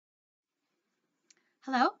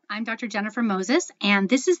Hello, I'm Dr. Jennifer Moses, and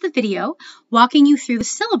this is the video walking you through the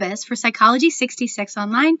syllabus for Psychology 66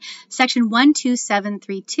 Online, Section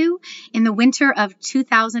 12732 in the winter of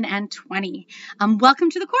 2020. Welcome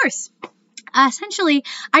to the course. Essentially,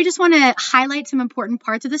 I just want to highlight some important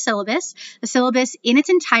parts of the syllabus. The syllabus in its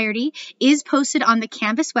entirety is posted on the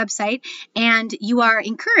Canvas website, and you are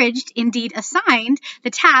encouraged, indeed assigned, the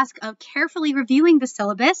task of carefully reviewing the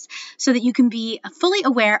syllabus so that you can be fully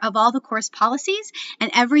aware of all the course policies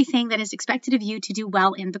and everything that is expected of you to do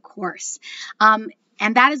well in the course.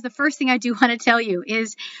 And that is the first thing I do want to tell you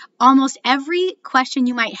is almost every question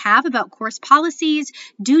you might have about course policies,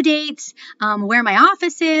 due dates, where my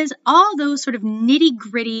office is, all those sort of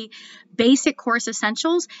nitty-gritty basic course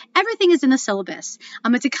essentials, everything is in the syllabus.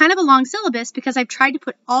 It's a kind of a long syllabus because I've tried to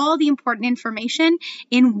put all the important information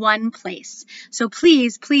in one place. So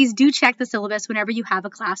please do check the syllabus whenever you have a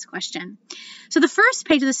class question. So the first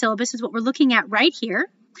page of the syllabus is what we're looking at right here.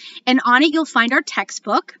 And on it, you'll find our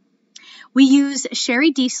textbook. We use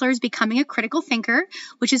Sherry Diesler's Becoming a Critical Thinker,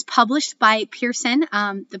 which is published by Pearson,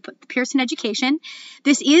 the Pearson Education.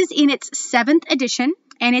 This is in its 7th edition,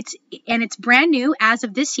 and it's brand new as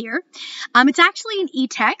of this year. It's actually an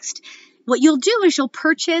e-text. What you'll do is you'll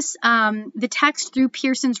purchase the text through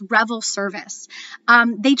Pearson's Revel service.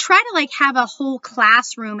 They try to have a whole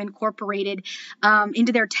classroom incorporated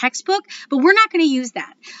into their textbook, but we're not going to use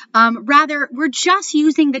that. Rather, we're just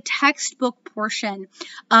using the textbook portion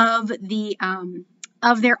of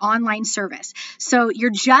their online service. So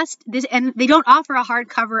you're just this, and they don't offer a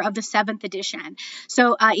hardcover of the 7th edition.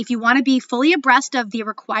 So if you want to be fully abreast of the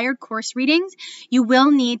required course readings, you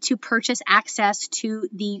will need to purchase access to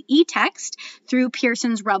the e-text through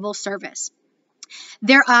Pearson's Revel service.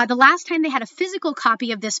 The last time they had a physical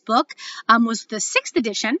copy of this book was the 6th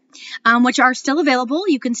edition, which are still available.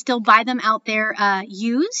 You can still buy them out there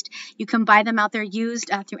used. You can buy them out there used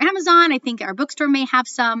through Amazon. I think our bookstore may have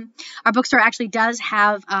some. Our bookstore actually does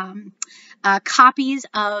have copies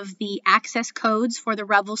of the access codes for the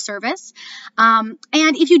Revel service. And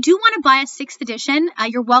if you do want to buy a 6th edition,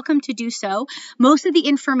 you're welcome to do so. Most of the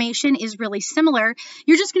information is really similar.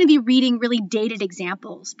 You're just going to be reading really dated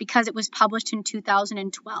examples because it was published in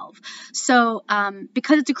 2012. So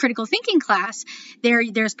because it's a critical thinking class,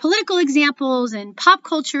 there's political examples and pop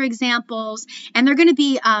culture examples, and they're going to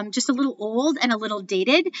be just a little old and a little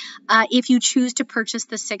dated if you choose to purchase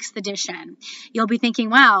the 6th edition. You'll be thinking,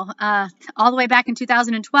 wow, all the way back in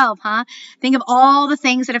 2012, huh? Think of all the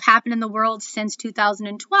things that have happened in the world since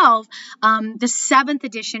 2012. The 7th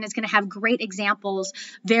edition is going to have great examples,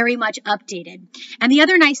 very much updated. And the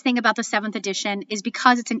other nice thing about the 7th edition is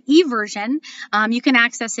because it's an e-version, you can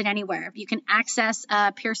access it anywhere. You can access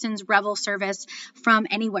Pearson's Revel service from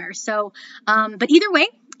anywhere. So, but either way,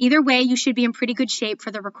 you should be in pretty good shape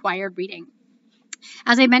for the required reading.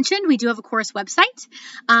 As I mentioned, we do have a course website.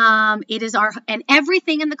 And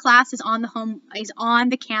everything in the class is on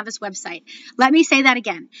the Canvas website. Let me say that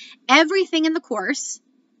again. Everything in the course,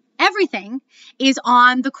 everything is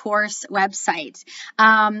on the course website.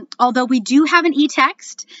 Although we do have an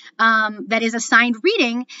e-text that is assigned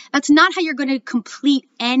reading, that's not how you're going to complete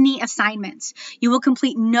any assignments. You will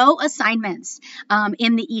complete no assignments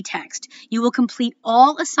in the e-text. You will complete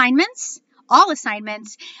all assignments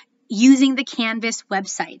using the Canvas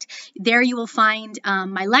website. There you will find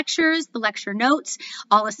my lectures, the lecture notes,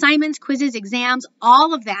 all assignments, quizzes, exams,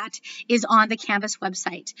 all of that is on the Canvas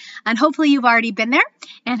website. And hopefully you've already been there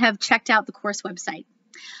and have checked out the course website.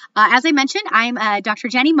 As I mentioned, I'm Dr.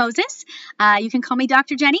 Jenny Moses. You can call me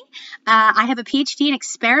Dr. Jenny. I have a PhD in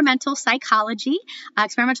experimental psychology,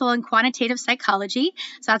 experimental and quantitative psychology.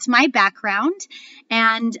 So that's my background.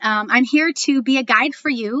 And I'm here to be a guide for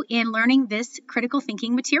you in learning this critical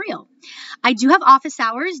thinking material. I do have office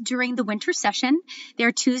hours during the winter session.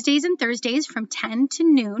 They're Tuesdays and Thursdays from 10 to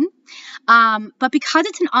noon. But because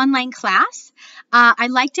it's an online class, I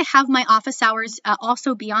like to have my office hours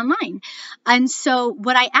also be online. And so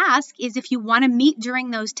what I ask is if you want to meet during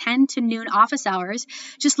those 10 to noon office hours,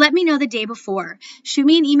 just let me know the day before. Shoot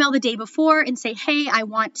me an email the day before and say, hey, I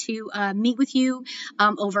want to meet with you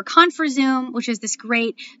over Zoom, which is this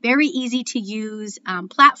great, very easy to use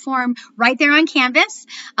platform right there on Canvas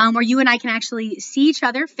where you and I can actually see each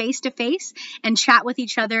other face to face and chat with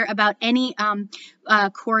each other about any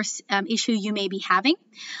course issue you may be having.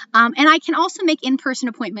 And I can also make in-person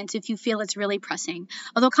appointments if you feel it's really pressing,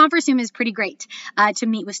 although Zoom is pretty great to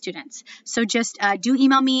meet with students. So just do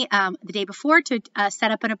email me the day before to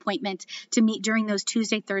set up an appointment to meet during those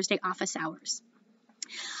Tuesday, Thursday office hours.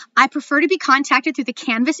 I prefer to be contacted through the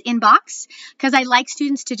Canvas inbox because I like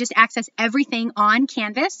students to just access everything on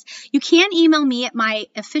Canvas. You can email me at my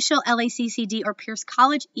official LACCD or Pierce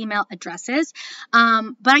College email addresses,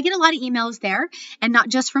 but I get a lot of emails there and not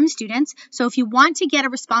just from students. So if you want to get a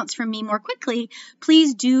response from me more quickly,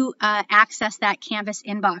 please do access that Canvas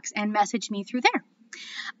inbox and message me through there.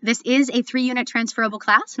 This is a 3-unit transferable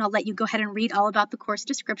class, and I'll let you go ahead and read all about the course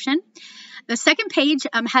description. The second page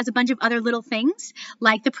has a bunch of other little things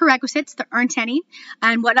like the prerequisites, there aren't any,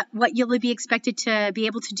 and what you'll be expected to be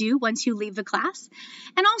able to do once you leave the class,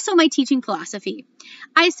 and also my teaching philosophy.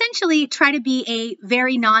 I essentially try to be a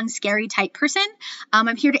very non-scary type person.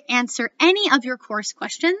 I'm here to answer any of your course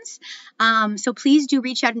questions, so please do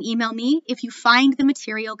reach out and email me if you find the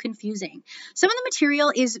material confusing. Some of the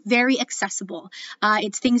material is very accessible.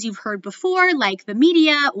 It's things you've heard before, like the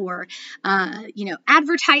media or,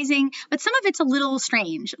 advertising, but some of it's a little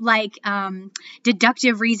strange, like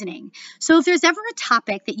deductive reasoning. So if there's ever a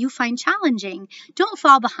topic that you find challenging, don't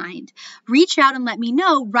fall behind. Reach out and let me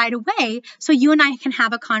know right away so you and I can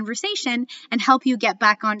have a conversation and help you get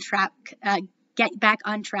back on track,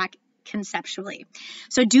 conceptually.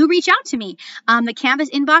 So do reach out to me. The Canvas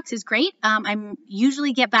inbox is great. I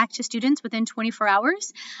usually get back to students within 24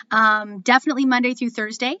 hours, definitely Monday through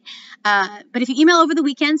Thursday. But if you email over the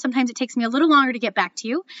weekend, sometimes it takes me a little longer to get back to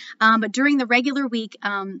you. But during the regular week,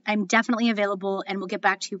 I'm definitely available and we'll get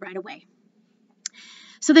back to you right away.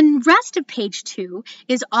 So the rest of page 2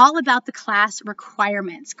 is all about the class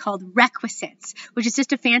requirements called requisites, which is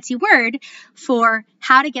just a fancy word for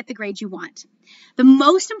how to get the grade you want. The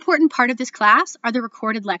most important part of this class are the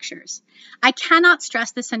recorded lectures. I cannot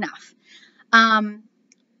stress this enough.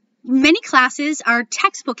 Many classes are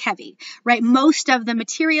textbook heavy, right? Most of the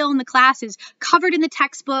material in the class is covered in the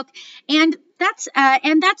textbook, and that's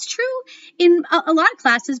true in a lot of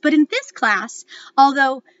classes, but in this class,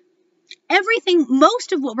 although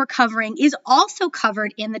most of what we're covering is also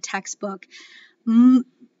covered in the textbook,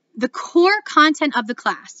 the core content of the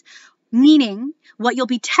class, meaning what you'll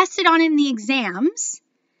be tested on in the exams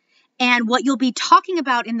and what you'll be talking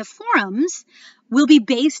about in the forums, will be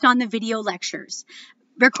based on the video lectures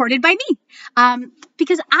recorded by me.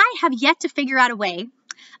 Because I have yet to figure out a way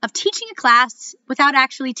of teaching a class without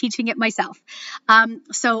actually teaching it myself.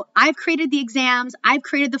 So I've created the exams, I've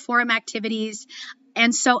created the forum activities,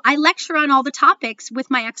 and so I lecture on all the topics with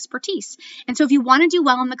my expertise. And so if you want to do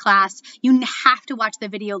well in the class, you have to watch the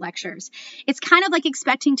video lectures. It's kind of like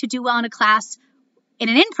expecting to do well in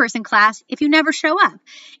an in-person class if you never show up.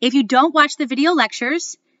 If you don't watch the video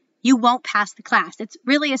lectures, you won't pass the class. It's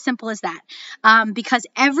really as simple as that, because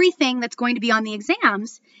everything that's going to be on the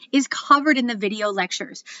exams is covered in the video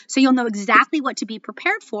lectures. So you'll know exactly what to be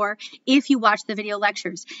prepared for if you watch the video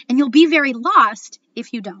lectures, and you'll be very lost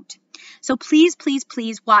if you don't. So please, please,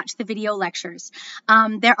 please watch the video lectures.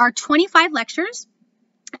 There are 25 lectures.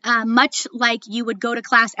 Much like you would go to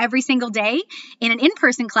class every single day in an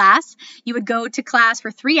in-person class, you would go to class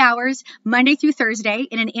for 3 hours, Monday through Thursday,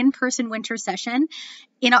 in an in-person winter session.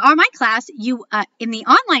 In my class, in the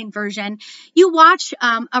online version, you watch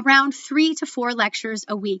around 3 to 4 lectures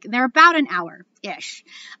a week. They're about an hour-ish.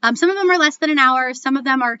 Some of them are less than an hour. Some of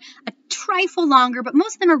them are a trifle longer, but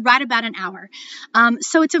most of them are right about an hour.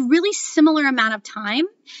 So it's a really similar amount of time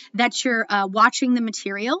that you're watching the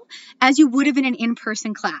material as you would have in an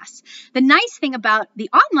in-person class. The nice thing about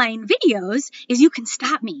the online videos is you can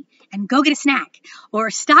stop me and go get a snack, or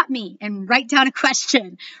stop me and write down a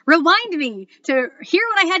question, rewind me to hear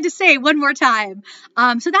what I had to say one more time.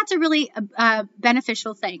 So that's a really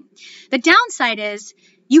beneficial thing. The downside is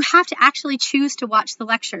you have to actually choose to watch the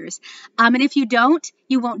lectures. And if you don't,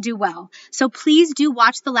 you won't do well. So please do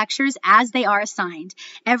watch the lectures as they are assigned.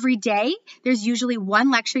 Every day, there's usually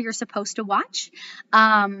one lecture you're supposed to watch.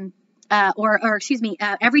 Every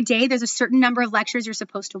day there's a certain number of lectures you're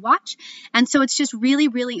supposed to watch. And so it's just really,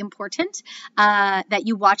 really important that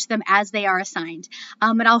you watch them as they are assigned.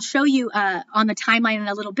 And I'll show you on the timeline in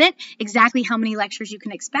a little bit exactly how many lectures you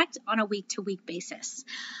can expect on a week-to-week basis.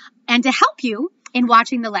 And to help you in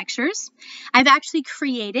watching the lectures, I've actually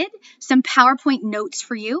created some PowerPoint notes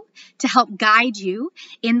for you to help guide you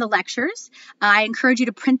in the lectures. I encourage you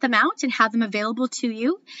to print them out and have them available to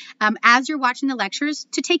you as you're watching the lectures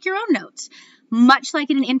to take your own notes. Much like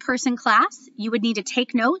in an in-person class, you would need to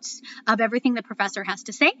take notes of everything the professor has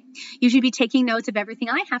to say. You should be taking notes of everything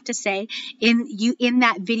I have to say in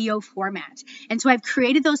that video format. And so I've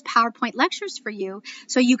created those PowerPoint lectures for you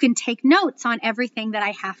so you can take notes on everything that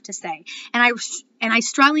I have to say. And I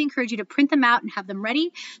strongly encourage you to print them out and have them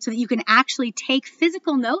ready so that you can actually take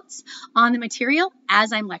physical notes on the material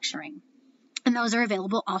as I'm lecturing. And those are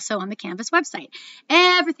available also on the Canvas website.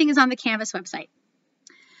 Everything is on the Canvas website.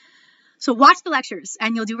 So watch the lectures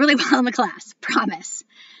and you'll do really well in the class, promise.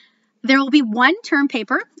 There will be one term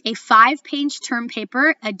paper, a 5-page term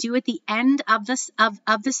paper due at the end of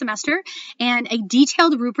the semester, and a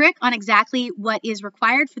detailed rubric on exactly what is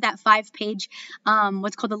required for that 5-page,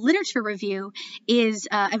 what's called a literature review, is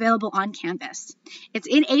available on Canvas. It's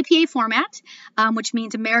in APA format, which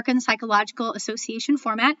means American Psychological Association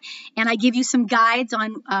format, and I give you some guides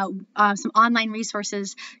on some online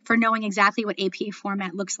resources for knowing exactly what APA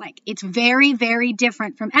format looks like. It's very, very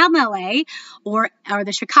different from MLA or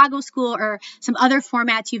the Chicago School or some other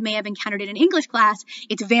formats you may have encountered in an English class.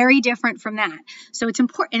 It's very different from that. So it's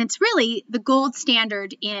important, and it's really the gold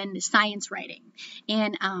standard in science writing.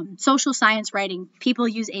 In social science writing, people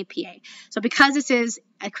use APA. So because this is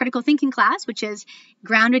a critical thinking class, which is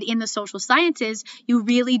grounded in the social sciences, you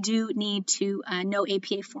really do need to know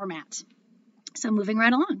APA format. So moving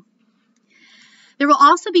right along. There will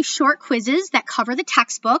also be short quizzes that cover the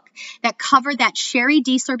textbook, that cover that Sherry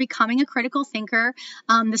Diesler Becoming a Critical Thinker,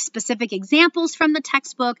 the specific examples from the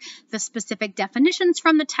textbook, the specific definitions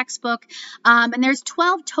from the textbook, and there's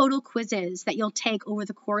 12 total quizzes that you'll take over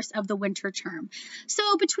the course of the winter term.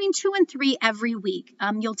 So between 2 and 3 every week,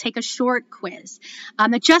 you'll take a short quiz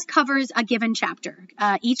that just covers a given chapter.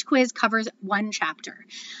 Each quiz covers one chapter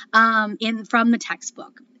from the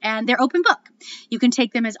textbook. And they're open book. You can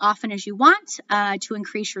take them as often as you want to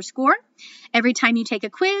increase your score. Every time you take a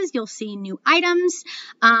quiz, you'll see new items.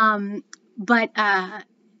 But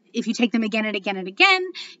if you take them again and again and again,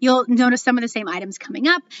 you'll notice some of the same items coming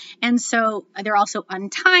up. And so they're also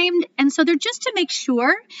untimed. And so they're just to make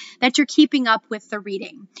sure that you're keeping up with the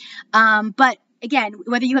reading. But again,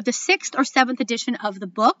 whether you have the 6th or 7th edition of the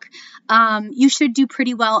book, you should do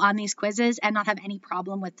pretty well on these quizzes and not have any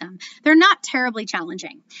problem with them. They're not terribly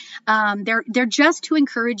challenging. They're just to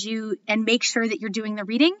encourage you and make sure that you're doing the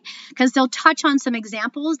reading, because they'll touch on some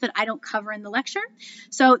examples that I don't cover in the lecture.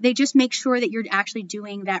 So they just make sure that you're actually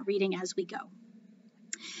doing that reading as we go.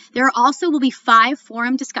 There also will be 5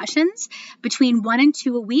 forum discussions between 1 and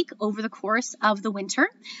 2 a week over the course of the winter.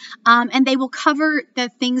 And they will cover the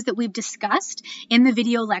things that we've discussed in the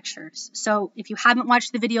video lectures. So if you haven't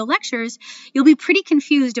watched the video lectures, you'll be pretty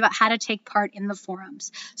confused about how to take part in the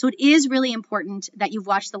forums. So it is really important that you've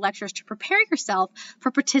watched the lectures to prepare yourself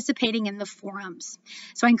for participating in the forums.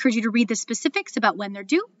 So I encourage you to read the specifics about when they're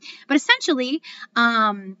due. But essentially,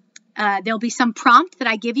 there'll be some prompt that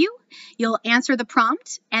I give you. You'll answer the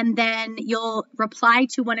prompt, and then you'll reply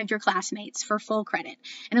to one of your classmates for full credit.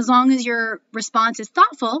 And as long as your response is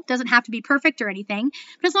thoughtful, doesn't have to be perfect or anything,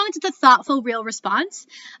 but as long as it's a thoughtful, real response,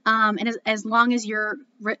 and as long as your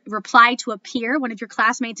reply to a peer, one of your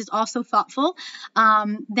classmates, is also thoughtful,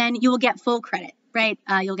 then you will get full credit. Right?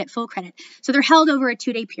 You'll get full credit. So they're held over a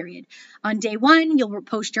 2-day period. On day 1, you'll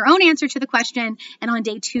post your own answer to the question, and on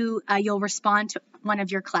day 2, you'll respond to one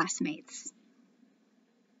of your classmates.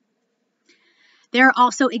 There are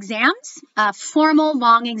also exams, formal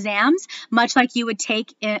long exams, much like you would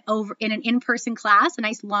take in an in-person class, a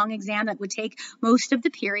nice long exam that would take most of the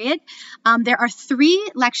period. There are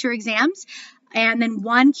 3 lecture exams, and then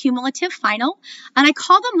 1 cumulative final. And I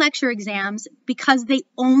call them lecture exams because they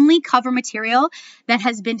only cover material that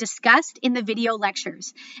has been discussed in the video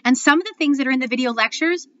lectures. And some of the things that are in the video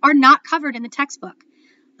lectures are not covered in the textbook.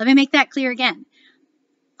 Let me make that clear again.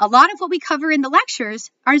 A lot of what we cover in the lectures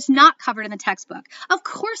is not covered in the textbook. Of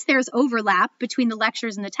course, there's overlap between the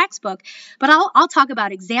lectures and the textbook, but I'll talk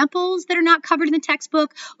about examples that are not covered in the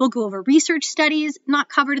textbook. We'll go over research studies not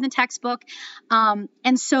covered in the textbook.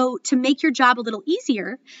 And so to make your job a little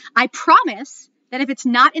easier, I promise that if it's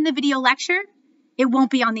not in the video lecture, it won't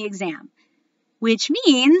be on the exam, which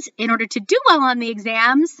means in order to do well on the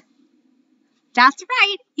exams, that's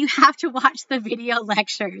right, you have to watch the video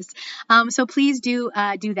lectures. So please do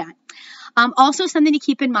that. Also, something to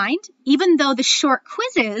keep in mind, even though the short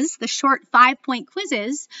quizzes, the short 5-point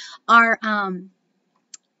quizzes are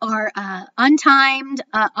untimed,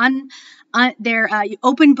 they're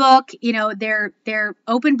open book, they're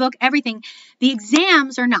open book, everything. The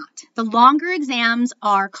exams are not. The longer exams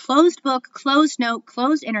are closed book, closed note,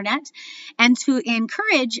 closed internet. And to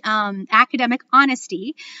encourage academic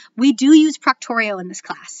honesty, we do use Proctorio in this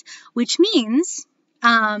class, which means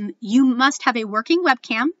you must have a working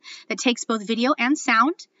webcam that takes both video and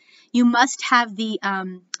sound. You must have the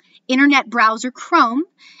internet browser Chrome,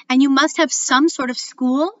 and you must have some sort of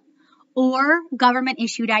school or government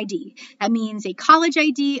issued ID. That means a college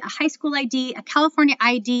ID, a high school ID, a California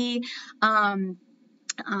ID,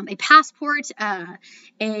 a passport, a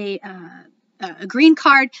a green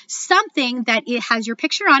card, something that it has your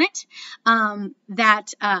picture on it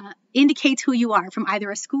that indicates who you are from either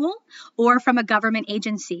a school or from a government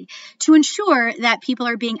agency, to ensure that people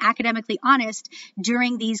are being academically honest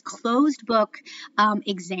during these closed book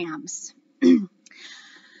exams.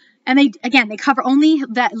 And they cover only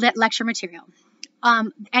that lecture material.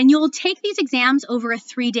 And you'll take these exams over a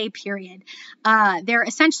 3-day period. They're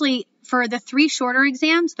essentially, for the 3 shorter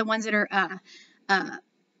exams, the ones that are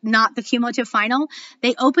not the cumulative final,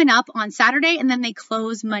 they open up on Saturday and then they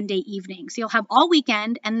close Monday evening. So you'll have all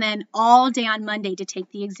weekend and then all day on Monday to take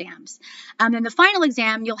the exams. And the final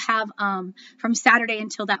exam you'll have from Saturday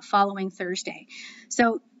until that following Thursday.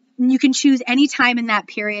 So you can choose any time in that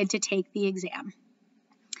period to take the exam.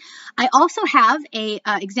 I also have a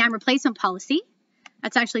exam replacement policy.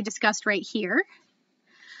 That's actually discussed right here.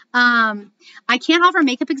 I can't offer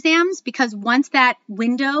makeup exams because once that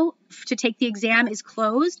window to take the exam is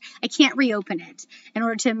closed, I can't reopen it in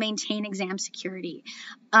order to maintain exam security.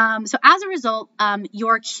 So as a result,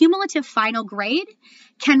 your cumulative final grade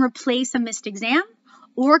can replace a missed exam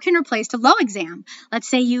or can replace a low exam. Let's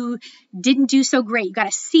say you didn't do so great. You got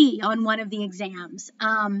a C on one of the exams.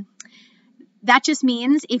 That just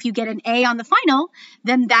means if you get an A on the final,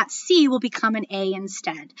 then that C will become an A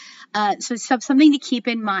instead. So it's something to keep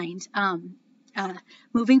in mind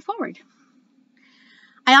moving forward.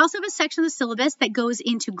 I also have a section of the syllabus that goes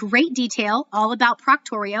into great detail all about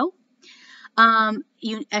Proctorio.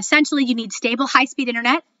 Essentially, you need stable high-speed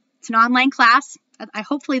internet. It's an online class.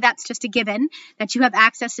 Hopefully that's just a given, that you have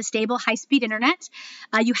access to stable high-speed internet.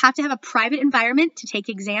 You have to have a private environment to take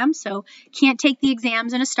exams, so can't take the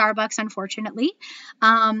exams in a Starbucks, unfortunately.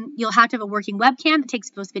 You'll have to have a working webcam that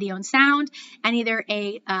takes both video and sound, and either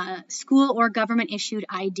a school or government-issued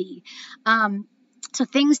ID. So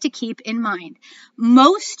things to keep in mind.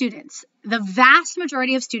 Most students, the vast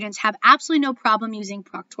majority of students, have absolutely no problem using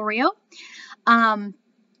Proctorio.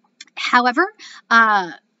 However,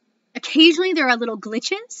 occasionally there are little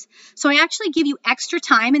glitches, so I actually give you extra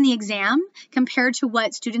time in the exam compared to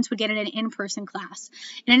what students would get in an in-person class.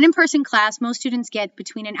 In an in-person class, most students get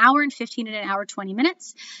between an hour and 15 and an hour 20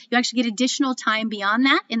 minutes. You actually get additional time beyond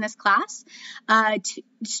that in this class,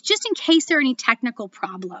 just in case there are any technical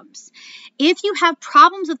problems. If you have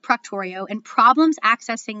problems with Proctorio and problems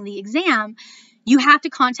accessing the exam, you have to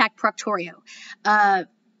contact Proctorio.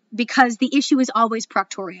 Because the issue is always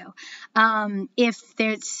Proctorio. If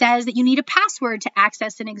it says that you need a password to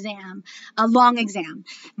access an exam, a long exam,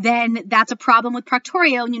 then that's a problem with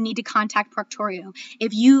Proctorio and you need to contact Proctorio.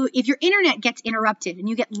 If your internet gets interrupted and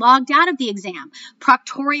you get logged out of the exam,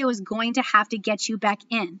 Proctorio is going to have to get you back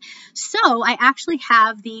in. So I actually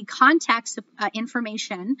have the contact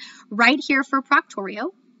information right here for Proctorio,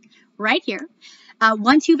 right here.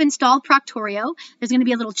 Once you've installed Proctorio, there's going to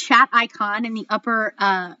be a little chat icon in the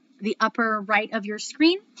upper right of your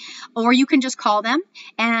screen, or you can just call them,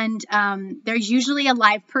 and there's usually a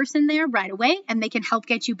live person there right away, and they can help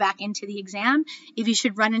get you back into the exam if you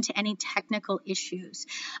should run into any technical issues.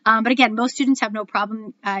 But again, most students have no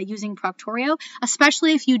problem using Proctorio,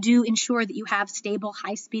 especially if you do ensure that you have stable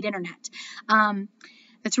high-speed internet.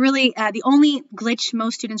 That's really the only glitch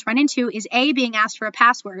most students run into is A, being asked for a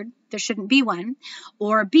password. There shouldn't be one.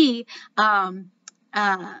 Or B, you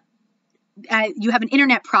have an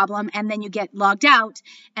internet problem and then you get logged out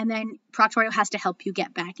and then Proctorio has to help you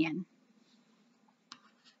get back in.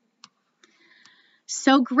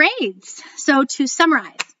 So grades. So to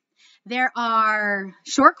summarize, there are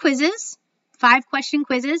short quizzes, 5-question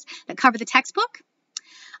quizzes that cover the textbook.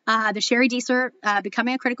 The Sherry Diesler,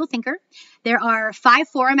 Becoming a Critical Thinker. There are 5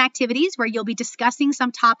 forum activities where you'll be discussing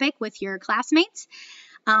some topic with your classmates.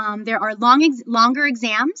 There are longer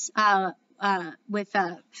exams with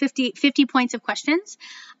 50 points of questions.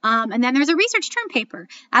 And then there's a research term paper.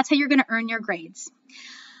 That's how you're going to earn your grades.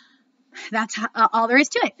 That's all there is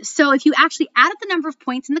to it. So if you actually add up the number of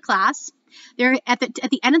points in the class, at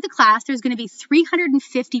the end of the class, there's going to be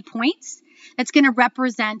 350 points. That's going to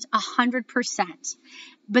represent 100%.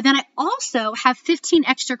 But then I also have 15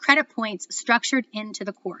 extra credit points structured into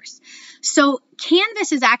the course. So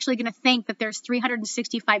Canvas is actually going to think that there's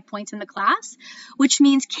 365 points in the class, which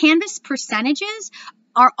means Canvas percentages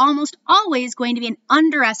are almost always going to be an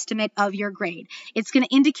underestimate of your grade. It's going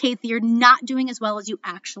to indicate that you're not doing as well as you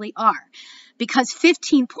actually are. Because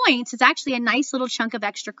 15 points is actually a nice little chunk of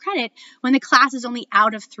extra credit when the class is only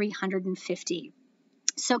out of 350.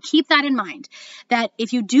 So keep that in mind, that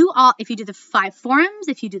if you do the 5 forums,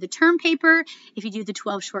 if you do the term paper, if you do the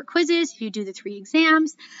 12 short quizzes, if you do the 3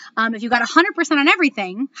 exams, if you got 100% on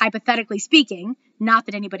everything, hypothetically speaking, not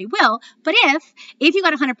that anybody will, but if you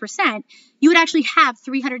got 100%, you would actually have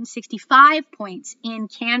 365 points in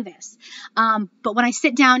Canvas. But when I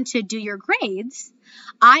sit down to do your grades,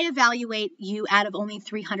 I evaluate you out of only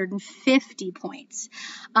 350 points.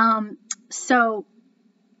 So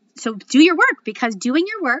do your work, because doing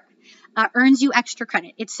your work earns you extra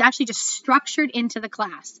credit. It's actually just structured into the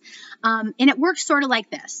class. And it works sort of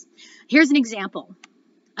like this. Here's an example.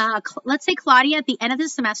 Let's say Claudia, at the end of the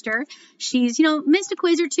semester, she's, missed a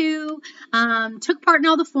quiz or 2, took part in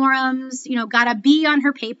all the forums, got a B on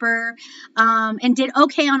her paper, and did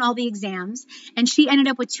okay on all the exams. And she ended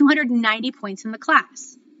up with 290 points in the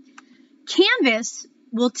class. Canvas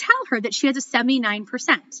will tell her that she has a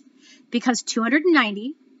 79%, because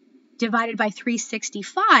 290 divided by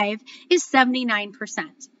 365 is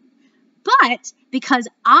 79%. But because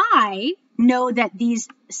I know that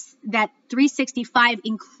that 365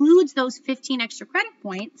 includes those 15 extra credit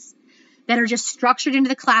points that are just structured into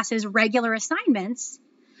the class's regular assignments,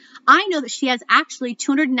 I know that she has actually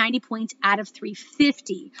 290 points out of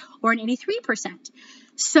 350, or an 83%.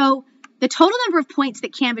 So the total number of points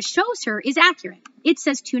that Canvas shows her is accurate. It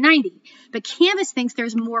says 290, but Canvas thinks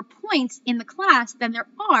there's more points in the class than there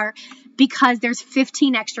are, because there's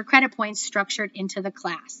 15 extra credit points structured into the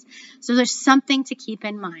class. So there's something to keep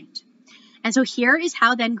in mind. And so here is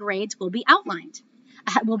how then grades will be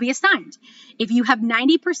assigned. If you have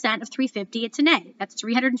 90% of 350, it's an A. That's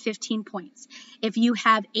 315 points. If you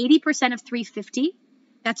have 80% of 350,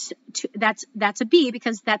 that's a B,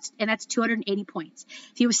 because that's 280 points.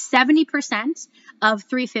 If you have 70% of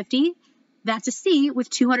 350, that's a C with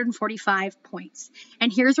 245 points.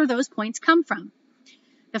 And here's where those points come from.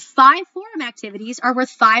 The 5 forum activities are worth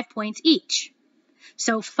 5 points each.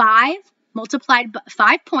 So 5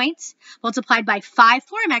 points multiplied by 5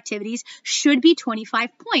 forum activities should be 25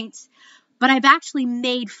 points. But I've actually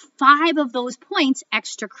made 5 of those points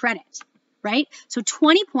extra credit, right? So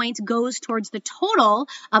 20 points goes towards the total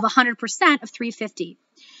of 100% of 350.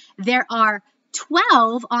 There are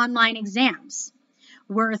 12 online exams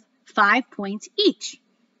worth 5 points each.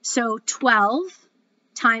 So 12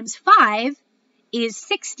 times 5 is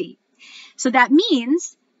 60. So that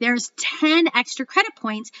means there's 10 extra credit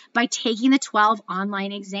points by taking the 12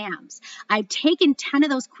 online exams. I've taken 10 of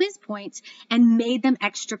those quiz points and made them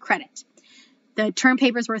extra credit. The term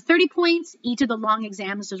papers were 30 points, each of the long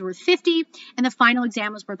exams was worth 50, and the final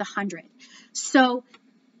exam was worth 100. So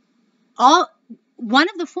one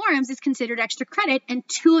of the forums is considered extra credit, and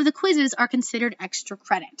 2 of the quizzes are considered extra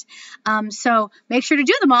credit. So make sure to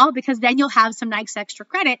do them all, because then you'll have some nice extra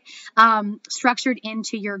credit structured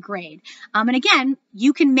into your grade. And again,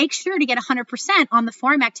 you can make sure to get 100% on the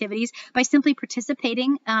forum activities by simply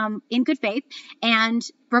participating in good faith and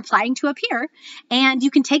replying to a peer. And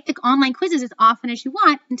you can take the online quizzes as often as you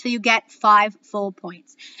want until you get 5 full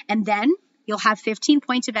points. And then you'll have 15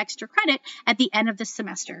 points of extra credit at the end of the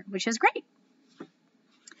semester, which is great.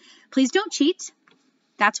 Please don't cheat.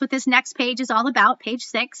 That's what this next page is all about, page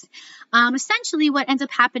 6. Essentially, what ends up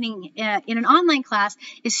happening in an online class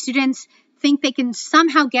is students think they can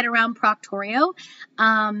somehow get around Proctorio,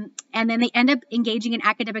 and then they end up engaging in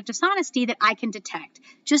academic dishonesty that I can detect.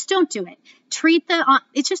 Just don't do it.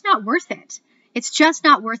 It's just not worth it. It's just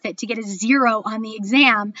not worth it to get a 0 on the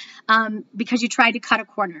exam because you tried to cut a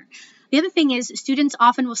corner. The other thing is, students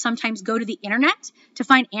often will sometimes go to the internet to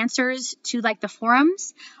find answers to like the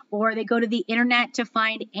forums, or they go to the internet to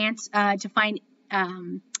find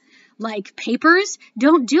like papers.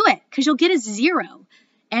 Don't do it, because you'll get a 0.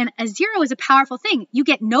 And a 0 is a powerful thing. You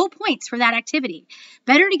get no points for that activity.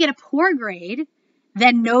 Better to get a poor grade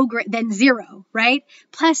than 0, right?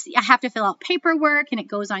 Plus, I have to fill out paperwork, and it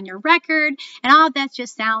goes on your record, and all of that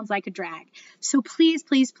just sounds like a drag. So please,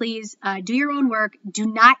 please, please do your own work. Do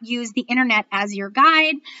not use the internet as your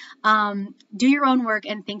guide. Do your own work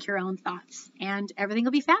and think your own thoughts, and everything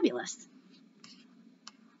will be fabulous.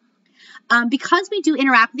 Because we do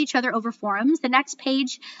interact with each other over forums, the next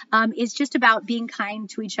page is just about being kind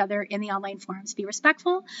to each other in the online forums. Be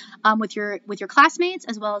respectful with your classmates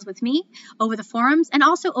as well as with me over the forums, and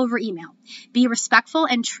also over email. Be respectful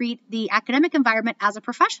and treat the academic environment as a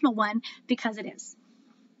professional one, because it is.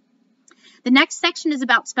 The next section is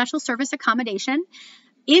about special service accommodation.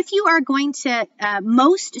 If you are going to,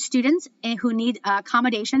 most students who need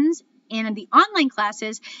accommodations in the online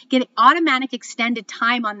classes get automatic extended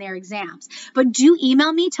time on their exams. But do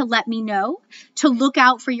email me to let me know to look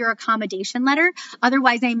out for your accommodation letter.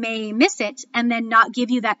 Otherwise, I may miss it and then not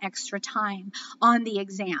give you that extra time on the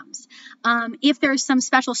exams. If there's some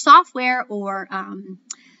special software or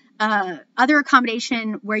other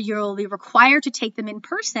accommodation where you'll be required to take them in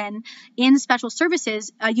person in special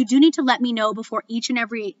services, you do need to let me know before each and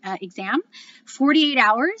every exam, 48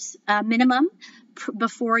 hours minimum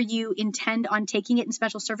before you intend on taking it in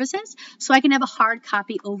special services, so I can have a hard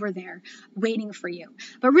copy over there waiting for you.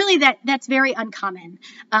 But really that's very uncommon.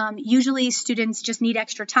 Usually students just need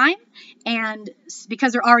extra time, and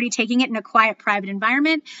because they're already taking it in a quiet, private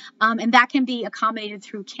environment, and that can be accommodated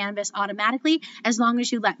through Canvas automatically as long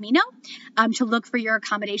as you let me know to look for your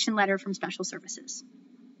accommodation letter from special services.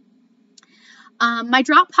 My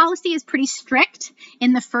drop policy is pretty strict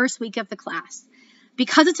in the first week of the class.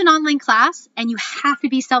 Because it's an online class and you have to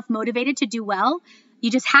be self-motivated to do well, you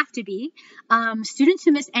just have to be, students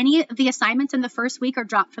who miss any of the assignments in the first week are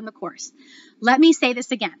dropped from the course. Let me say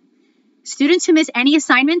this again. Students who miss any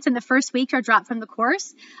assignments in the first week are dropped from the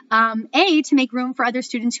course, A, to make room for other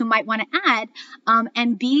students who might want to add,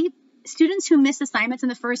 and B, students who miss assignments in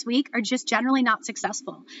the first week are just generally not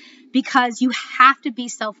successful because you have to be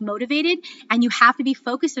self-motivated and you have to be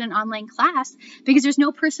focused in an online class because there's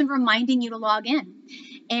no person reminding you to log in.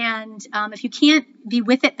 And if you can't be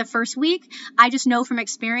with it the first week, I just know from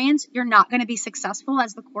experience you're not going to be successful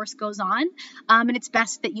as the course goes on, and it's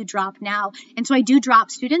best that you drop now. And so I do drop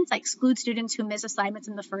students. I exclude students who miss assignments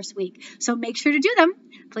in the first week. So make sure to do them.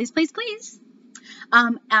 Please, please, please.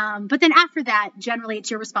 But then after that, generally it's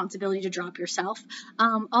your responsibility to drop yourself.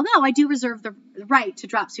 Although I do reserve the right to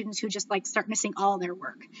drop students who just start missing all their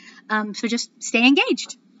work. So just stay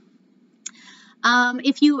engaged.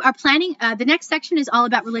 If you are planning, the next section is all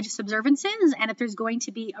about religious observances, and if there's going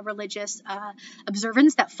to be a religious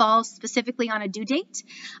observance that falls specifically on a due date,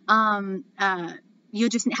 you'll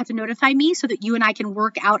just have to notify me so that you and I can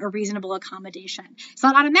work out a reasonable accommodation. It's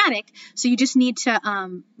not automatic, so you just need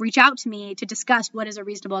to reach out to me to discuss what is a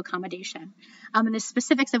reasonable accommodation. And the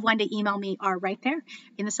specifics of when to email me are right there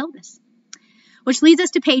in the syllabus. Which leads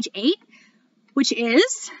us to page 8, which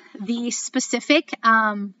is the specific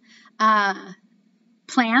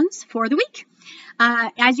plans for the week.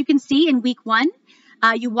 As you can see in week 1,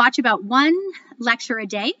 you watch about 1 lecture a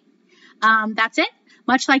day. That's it.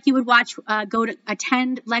 Much like you would go to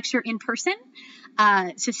attend lecture in person.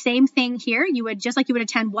 It's the same thing here. Just like you would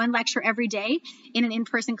attend 1 lecture every day in an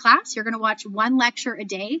in-person class, you're going to watch 1 lecture a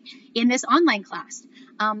day in this online class.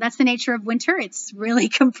 That's the nature of winter. It's really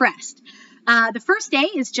compressed. The first day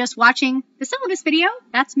is just watching the syllabus video.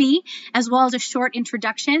 That's me, as well as a short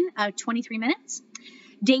introduction of 23 minutes.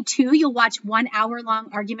 Day 2, you'll watch 1 hour-long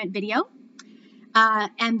argument video.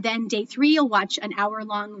 And then day 3, you'll watch an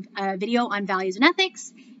hour-long video on values and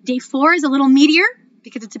ethics. Day 4 is a little meatier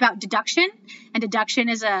because it's about deduction, and deduction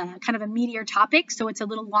is a kind of a meatier topic, so it's a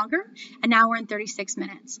little longer, an hour and 36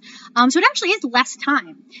 minutes. So it actually is less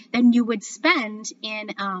time than you would spend in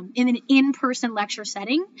an in-person lecture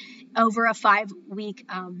setting over a 5-week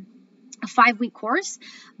course.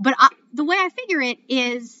 But the way I figure it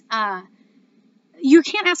is you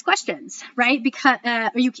can't ask questions, right? Because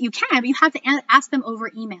or you can, but you have to ask them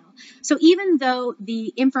over email. So even though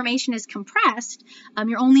the information is compressed,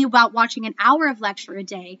 you're only about watching an hour of lecture a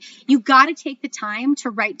day, you've got to take the time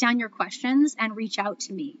to write down your questions and reach out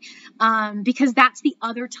to me, because that's the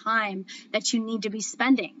other time that you need to be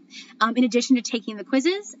spending, in addition to taking the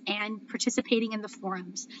quizzes and participating in the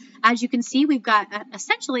forums. As you can see, we've got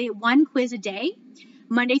essentially 1 quiz a day,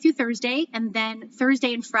 Monday through Thursday, and then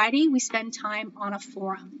Thursday and Friday we spend time on a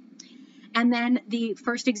forum. And then the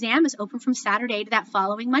first exam is open from Saturday to that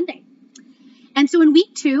following Monday. And so in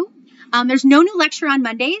week 2, there's no new lecture on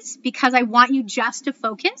Mondays because I want you just to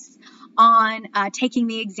focus on taking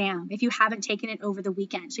the exam if you haven't taken it over the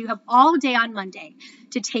weekend. So you have all day on Monday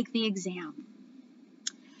to take the exam.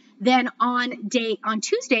 Then on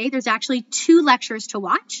Tuesday, there's actually 2 lectures to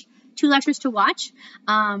watch. 2 lectures to watch.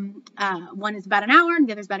 One is about an hour and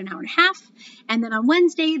the other is about an hour and a half. And then on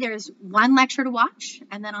Wednesday, there's 1 lecture to watch.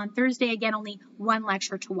 And then on Thursday, again, only 1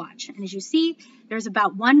 lecture to watch. And as you see, there's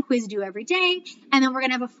about 1 quiz due every day. And then we're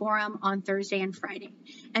going to have a forum on Thursday and Friday.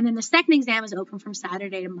 And then the second exam is open from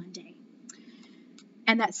Saturday to Monday.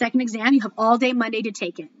 And that second exam, you have all day Monday to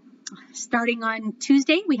take it. Starting on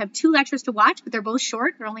Tuesday, we have 2 lectures to watch, but they're both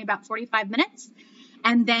short. They're only about 45 minutes.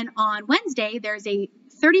 And then on Wednesday, there's a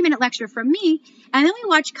 30-minute lecture from me, and then we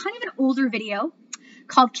watch kind of an older video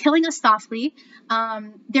called Killing Us Softly.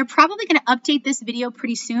 They're probably going to update this video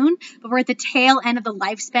pretty soon, but we're at the tail end of the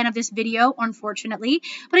lifespan of this video, unfortunately.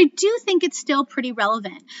 But I do think it's still pretty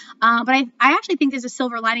relevant. But I actually think there's a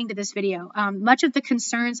silver lining to this video. Much of the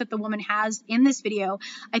concerns that the woman has in this video,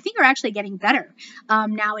 I think, are actually getting better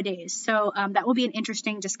nowadays. So that will be an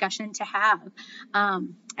interesting discussion to have.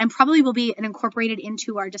 And probably will be incorporated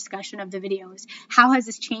into our discussion of the videos. How has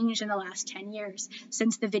this changed in the last 10 years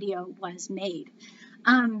since the video was made?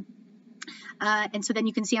 And so then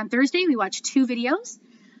you can see on Thursday, we watch 2 videos.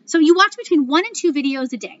 So you watch between 1 and 2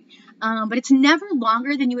 videos a day, but it's never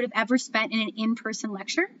longer than you would have ever spent in an in-person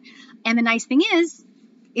lecture. And the nice thing is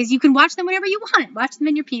you can watch them whenever you want. Watch them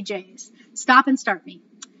in your PJs. Stop and start me.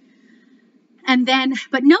 And then,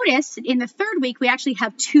 but notice in the 3rd week, we actually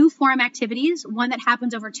have 2 forum activities, one that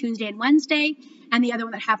happens over Tuesday and Wednesday, and the other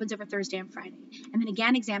one that happens over Thursday and Friday. And then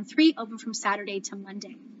again, exam 3 open from Saturday to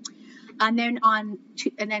Monday. And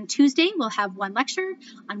then Tuesday, we'll have 1 lecture.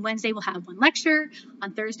 On Wednesday, we'll have 1 lecture.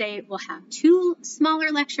 On Thursday, we'll have 2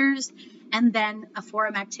 smaller lectures, and then a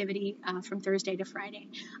forum activity from Thursday to Friday.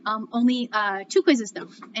 Only 2 quizzes, though,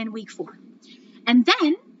 in week 4. And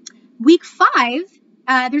then week 5,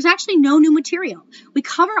 there's actually no new material. We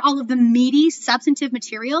cover all of the meaty, substantive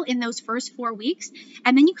material in those first 4 weeks,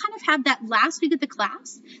 and then you kind of have that last week of the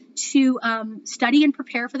class to study and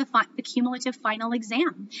prepare for the cumulative final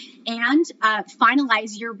exam and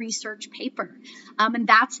finalize your research paper. And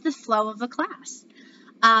that's the flow of the class.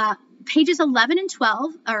 Pages 11 and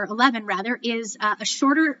 12, or 11 rather, is a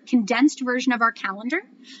shorter, condensed version of our calendar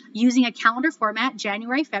using a calendar format,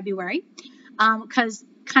 January, February, because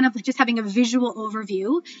kind of just having a visual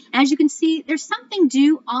overview. And as you can see, there's something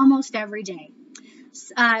due almost every day.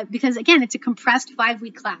 Because again, it's a compressed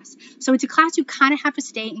 5-week class. So it's a class you kind of have to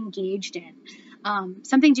stay engaged in.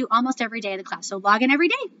 Something due almost every day of the class. So log in every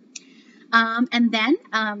day. And then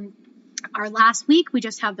our last week, we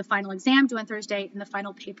just have the final exam due on Thursday and the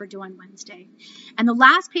final paper due on Wednesday. And the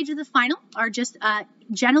last page of the final are just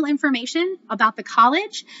general information about the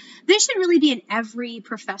college. This should really be in every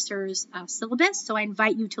professor's syllabus. So I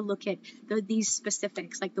invite you to look at these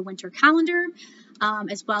specifics, like the winter calendar,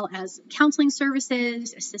 as well as counseling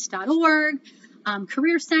services, assist.org,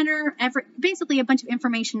 career center, basically a bunch of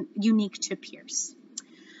information unique to Pierce.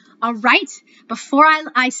 All right, before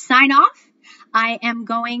I sign off, I am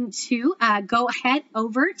going to go ahead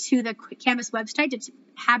over to the Canvas website to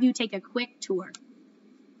have you take a quick tour.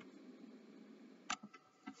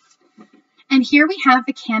 And here we have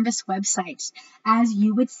the Canvas website as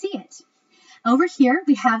you would see it. Over here,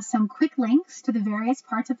 we have some quick links to the various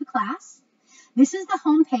parts of the class. This is the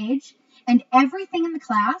home page, and everything in the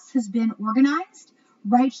class has been organized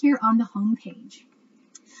right here on the home page.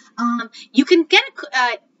 You can get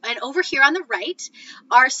and over here on the right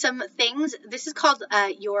are some things. This is called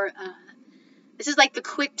this is like the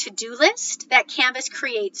quick to-do list that Canvas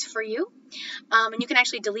creates for you. And you can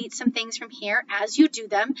actually delete some things from here as you do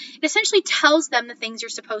them. It essentially tells them the things you're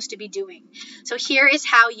supposed to be doing. So here's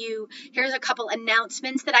a couple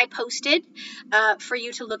announcements that I posted for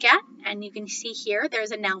you to look at. And you can see here, there's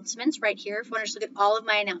announcements right here. If you want to just look at all of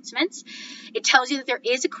my announcements, it tells you that there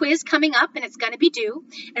is a quiz coming up and it's going to be due.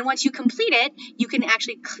 And once you complete it, you can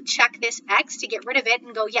actually check this X to get rid of it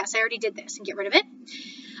and go, yes, I already did this, and get rid of it.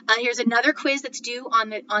 Here's another quiz that's due on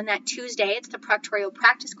that Tuesday. It's the Proctorial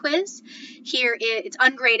Practice Quiz. Here it's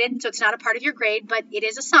ungraded, so it's not a part of your grade, but it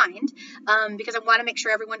is assigned because I want to make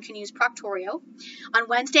sure everyone can use Proctorio. On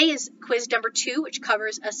Wednesday is quiz number 2, which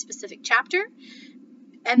covers a specific chapter.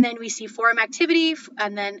 And then we see forum activity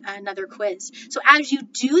and then another quiz. So as you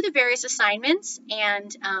do the various assignments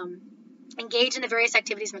and engage in the various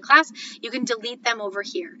activities in the class, you can delete them over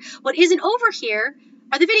here. What isn't over here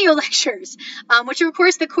are the video lectures, which are, of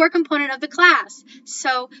course, the core component of the class.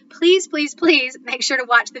 So please, please, please make sure to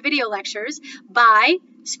watch the video lectures by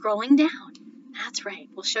scrolling down. That's right.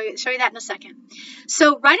 We'll show you that in a second.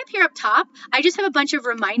 So right up here up top, I just have a bunch of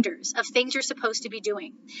reminders of things you're supposed to be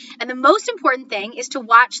doing. And the most important thing is to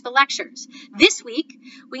watch the lectures. This week,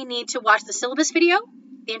 we need to watch the syllabus video,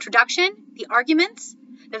 the introduction, the arguments,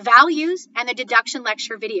 the values, and the deduction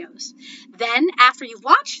lecture videos. Then after you've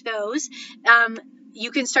watched those,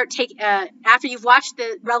 you can start after you've watched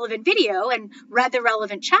the relevant video and read the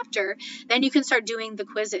relevant chapter, then you can start doing the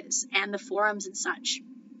quizzes and the forums and such.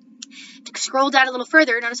 To scroll down a little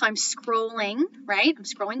further, notice how I'm scrolling, right? I'm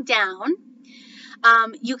scrolling down.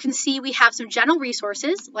 You can see we have some general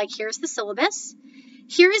resources, like here's the syllabus.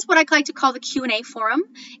 Here is what I like to call the Q&A forum.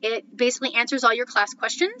 It basically answers all your class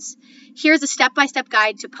questions. Here's a step-by-step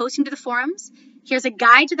guide to posting to the forums. Here's a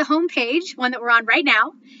guide to the home page, one that we're on right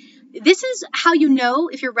now. This is how you know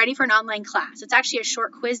if you're ready for an online class. It's actually a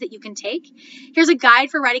short quiz that you can take. Here's a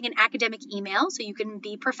guide for writing an academic email so you can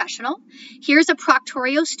be professional. Here's a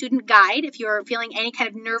Proctorio student guide if you're feeling any kind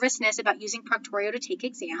of nervousness about using Proctorio to take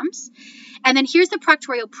exams. And then here's the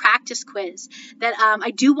Proctorio practice quiz that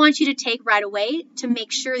I do want you to take right away to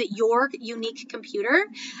make sure that your unique computer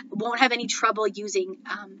won't have any trouble using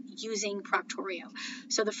Proctorio.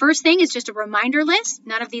 So the first thing is just a reminder list.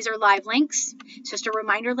 None of these are live links. It's just a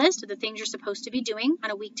reminder list of the things you're supposed to be doing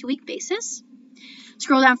on a week-to-week basis.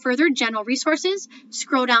 Scroll down further, general resources.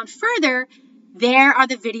 Scroll down further, there are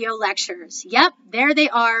the video lectures. Yep, there they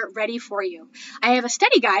are, ready for you. I have a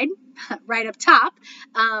study guide right up top.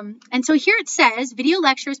 And so here it says, video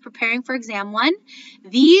lectures preparing for exam 1.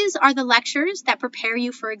 These are the lectures that prepare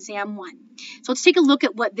you for exam 1. So let's take a look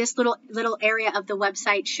at what this little area of the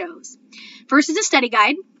website shows. First is a study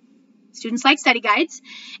guide. Students like study guides.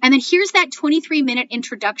 And then here's that 23-minute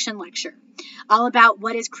introduction lecture, all about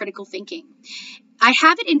what is critical thinking. I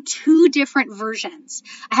have it in 2 different versions.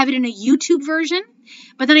 I have it in a YouTube version,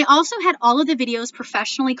 but then I also had all of the videos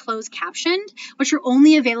professionally closed captioned, which are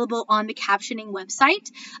only available on the captioning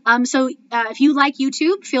website. So if you like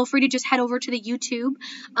YouTube, feel free to just head over to the YouTube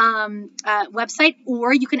website,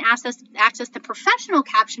 or you can access the professional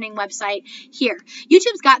captioning website here.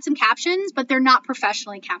 YouTube's got some captions, but they're not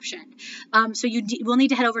professionally captioned. So you will need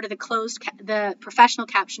to head over to the professional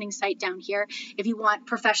captioning site down here if you want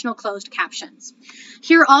professional closed captions.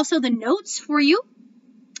 Here are also the notes for you.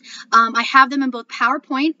 I have them in both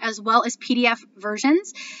PowerPoint as well as PDF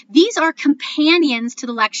versions. These are companions to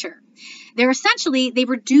the lecture. They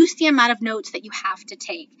reduce the amount of notes that you have to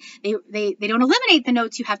take. They don't eliminate the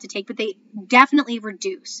notes you have to take, but they definitely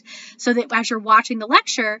reduce. So that as you're watching the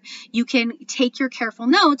lecture, you can take your careful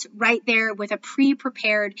notes right there with a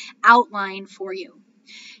pre-prepared outline for you.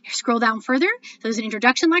 Scroll down further. There's an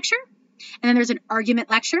introduction lecture, and then there's an argument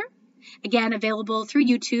lecture. Again, available through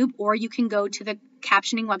YouTube, or you can go to the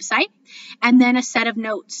captioning website, and then a set of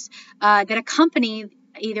notes that accompany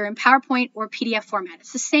either in PowerPoint or PDF format.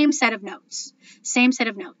 It's the same set of notes.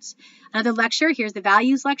 Another lecture, here's the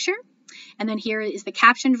values lecture, and then here is the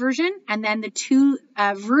captioned version, and then the 2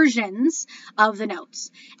 versions of the notes.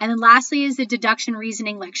 And then lastly is the deduction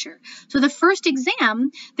reasoning lecture. So the first exam,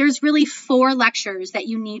 there's really 4 lectures that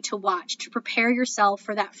you need to watch to prepare yourself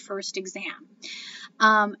for that first exam.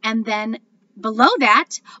 And then below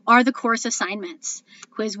that are the course assignments.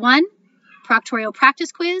 Quiz 1, Proctorio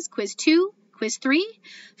practice quiz. Quiz 2, Quiz 3,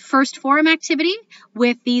 first forum activity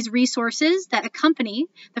with these resources that accompany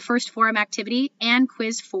the first forum activity, and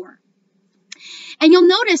Quiz 4. And you'll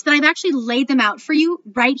notice that I've actually laid them out for you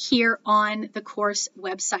right here on the course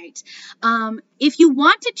website. If you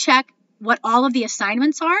want to check what all of the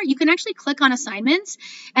assignments are, you can actually click on assignments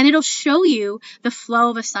and it'll show you the flow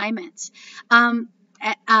of assignments. It'll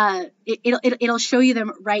show you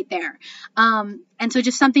them right there. And so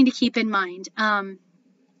just something to keep in mind. But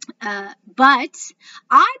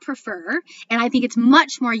I prefer, and I think it's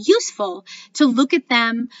much more useful, to look at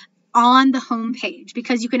them on the home page,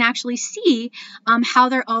 because you can actually see how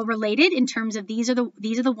they're all related in terms of these are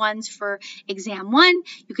the ones for exam 1.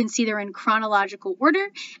 You can see they're in chronological order,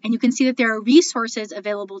 and you can see that there are resources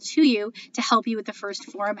available to you to help you with the first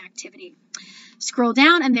forum activity. Scroll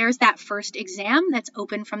down, and there's that first exam that's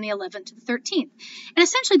open from the 11th to the 13th. And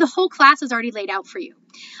essentially, the whole class is already laid out for you.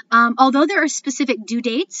 Although there are specific due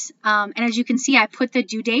dates, and as you can see, I put the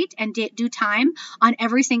due date and due time on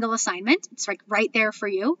every single assignment. It's like right there for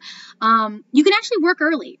you. You can actually work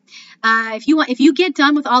early. If you get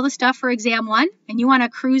done with all the stuff for exam 1 and you want to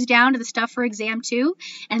cruise down to the stuff for exam 2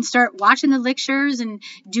 and start watching the lectures and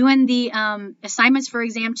doing the assignments for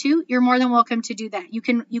exam 2, you're more than welcome to do that. You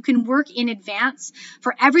can work in advance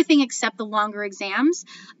for everything except the longer exams,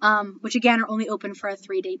 which again are only open for a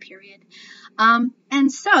 3-day period. And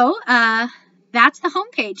so that's the home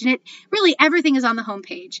page, and really everything is on the home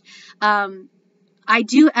page. I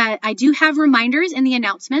do have reminders in the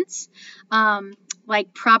announcements,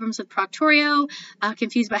 like problems with Proctorio,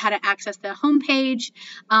 confused about how to access the home page.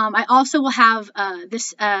 I also will have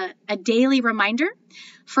a daily reminder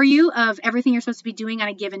for you of everything you're supposed to be doing on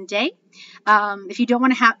a given day. If you don't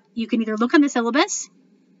want to have, you can either look on the syllabus,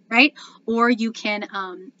 right? Or you can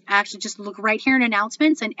actually just look right here in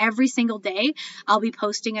announcements, and every single day I'll be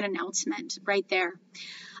posting an announcement right there.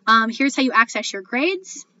 Here's how you access your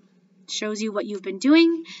grades. Shows you what you've been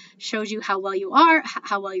doing, shows you how well you are,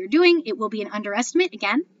 how well you're doing. It will be an underestimate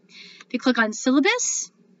again. If you click on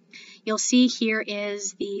syllabus, you'll see here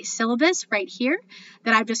is the syllabus right here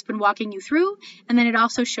that I've just been walking you through. And then it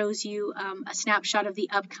also shows you a snapshot of the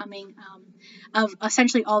upcoming, of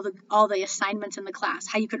essentially all the assignments in the class,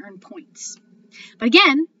 how you can earn points. But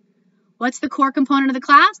again, what's the core component of the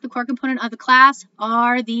class? The core component of the class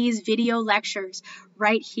are these video lectures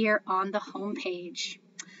right here on the home page.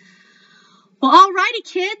 Well, alrighty,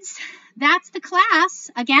 kids, that's the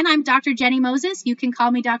class. Again, I'm Dr. Jenny Moses. You can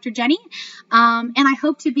call me Dr. Jenny, and I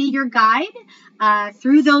hope to be your guide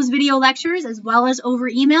through those video lectures as well as over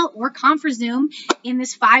email or conference Zoom in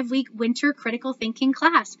this 5-week winter critical thinking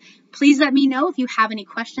class. Please let me know if you have any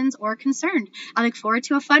questions or concerns. I look forward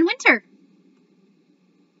to a fun winter.